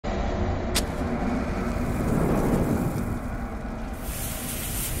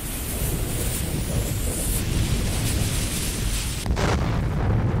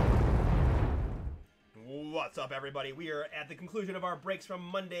What's up, everybody? We are at the conclusion of our breaks from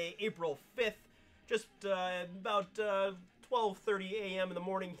Monday, April 5th. Just about 12:30 a.m. in the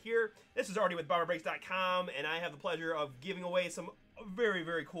morning here. This is Artie with BomberBreaks.com, and I have the pleasure of giving away some very,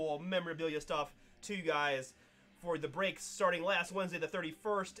 very cool memorabilia stuff to you guys for the breaks starting last Wednesday, the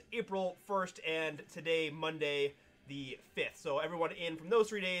 31st, April 1st, and today, Monday, the 5th. So everyone in from those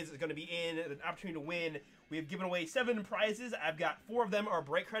 3 days is going to be in an opportunity to win. We have given away 7 prizes. I've got 4 of them are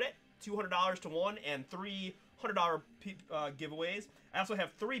break credit, $200 to 1, and 3 $100 giveaways. I also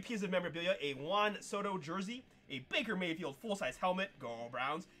have 3 pieces of memorabilia: a Juan Soto jersey, a Baker Mayfield full-size helmet, go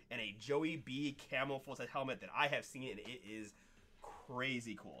Browns, and a Joey B camo full-size helmet that I have seen, and it is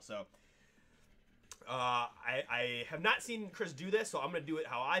crazy cool. So I have not seen Chris do this, so I'm going to do it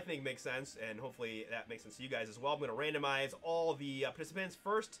how I think makes sense, and hopefully that makes sense to you guys as well. I'm going to randomize all the participants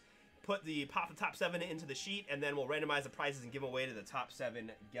first, pop the top 7 into the sheet, and then we'll randomize the prizes and give them away to the top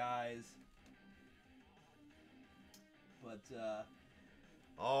 7 guys. But,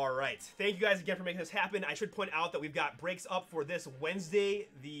 alright. Thank you guys again for making this happen. I should point out that we've got breaks up for this Wednesday,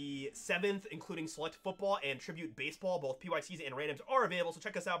 the 7th, including Select Football and Tribute Baseball. Both PYCs and randoms are available, so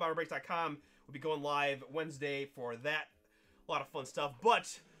check us out, BomberBreaks.com. We'll be going live Wednesday for that. A lot of fun stuff.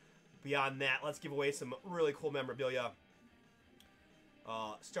 But, beyond that, let's give away some really cool memorabilia.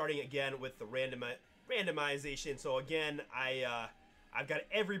 Starting again with the randomization. So, again, I've got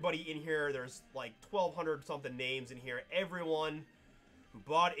everybody in here. There's like 1,200 something names in here. Everyone who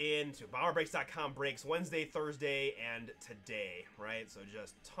bought into BomberBreaks.com breaks Wednesday, Thursday, and today, right? So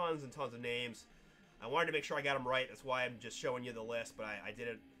just tons and tons of names. I wanted to make sure I got them right. That's why I'm just showing you the list, but I did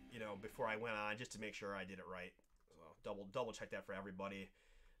it, you know, before I went on just to make sure I did it right. So double check that for everybody,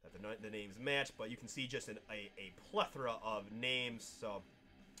 that the names match. But you can see just a plethora of names. So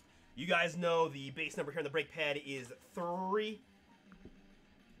you guys know the base number here on the break pad is 3.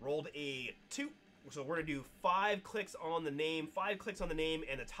 Rolled a 2, so we're going to do 5 clicks on the name,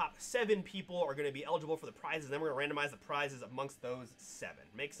 and the top 7 people are going to be eligible for the prizes, and then we're going to randomize the prizes amongst those 7.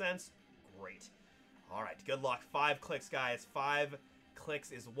 Make sense? Great. All right, good luck. 5 clicks, guys. 5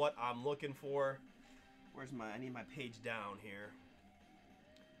 clicks is what I'm looking for. Where's I need my page down here.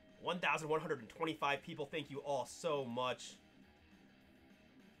 1,125 people. Thank you all so much.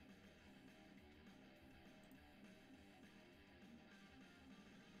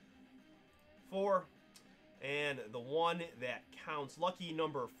 And the one that counts, lucky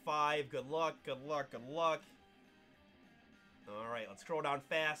number 5. Good luck, good luck, good luck. All right, let's scroll down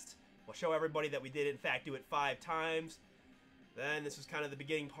fast. We'll show everybody that we did, in fact, do it 5 times. Then this is kind of the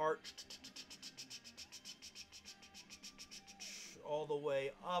beginning part. All the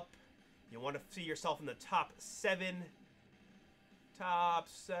way up. You want to see yourself in the top 7. Top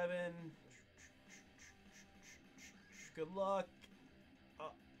 7. Good luck.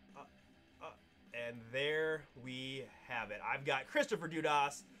 And there we have it. I've got Christopher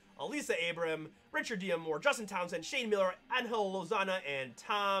Dudas, Elisa Abram, Richard Diamore, Justin Townsend, Shane Miller, Angel Lozana, and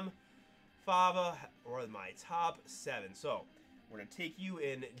Tom Fava are my top 7. So we're going to take you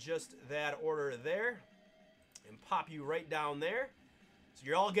in just that order there and pop you right down there. So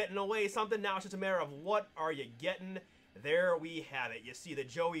you're all getting away something. Now it's just a matter of what are you getting. There we have it. You see the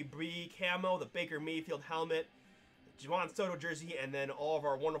Joey B camo, the Baker Mayfield helmet, Juan Soto jersey, and then all of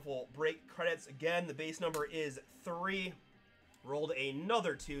our wonderful break credits. Again, the base number is 3. Rolled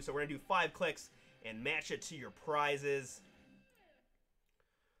another 2, so we're going to do 5 clicks and match it to your prizes.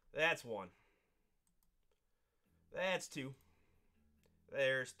 That's 1. That's 2.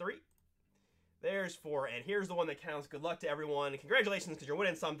 There's 3. There's 4. And here's the one that counts. Good luck to everyone. Congratulations, because you're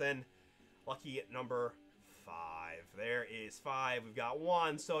winning something. Lucky number 5. There is 5. We've got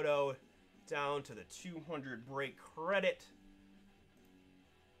Juan Soto down to the 200 break credit.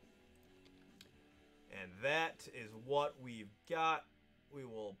 And that is what we've got. We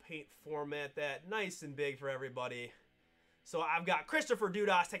will paint format that nice and big for everybody. So I've got Christopher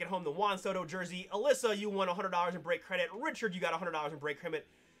Dudas taking home the Juan Soto jersey. Alyssa, you won $100 in break credit. Richard, you got $100 in break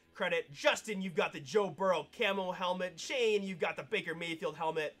credit. Justin, you've got the Joe Burrow camo helmet. Shane, you've got the Baker Mayfield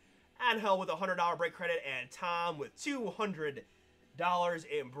helmet. Angel with a $100 break credit. And Tom with $200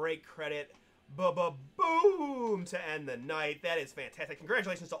 in break credit. Boom to end the night. That is fantastic.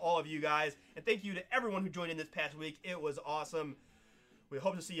 Congratulations to all of you guys, and thank you to everyone who joined in this past week. It was awesome. We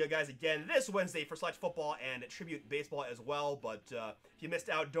hope to see you guys again this Wednesday for Select Football and Tribute Baseball as well. But if you missed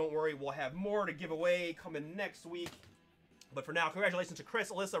out, don't worry. We'll have more to give away coming next week. But for now, congratulations to Chris,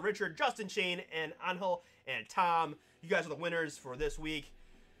 Alyssa, Richard, Justin, Shane, and Angel, and Tom. You guys are the winners for this week.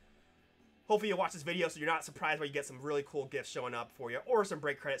 Hopefully you watch this video so you're not surprised when you get some really cool gifts showing up for you or some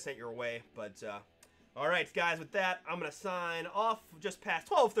break credit sent your way. But, alright, guys, with that, I'm going to sign off just past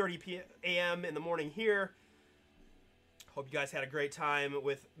 12:30 a.m. in the morning here. Hope you guys had a great time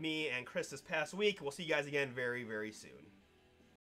with me and Chris this past week. We'll see you guys again very, very soon.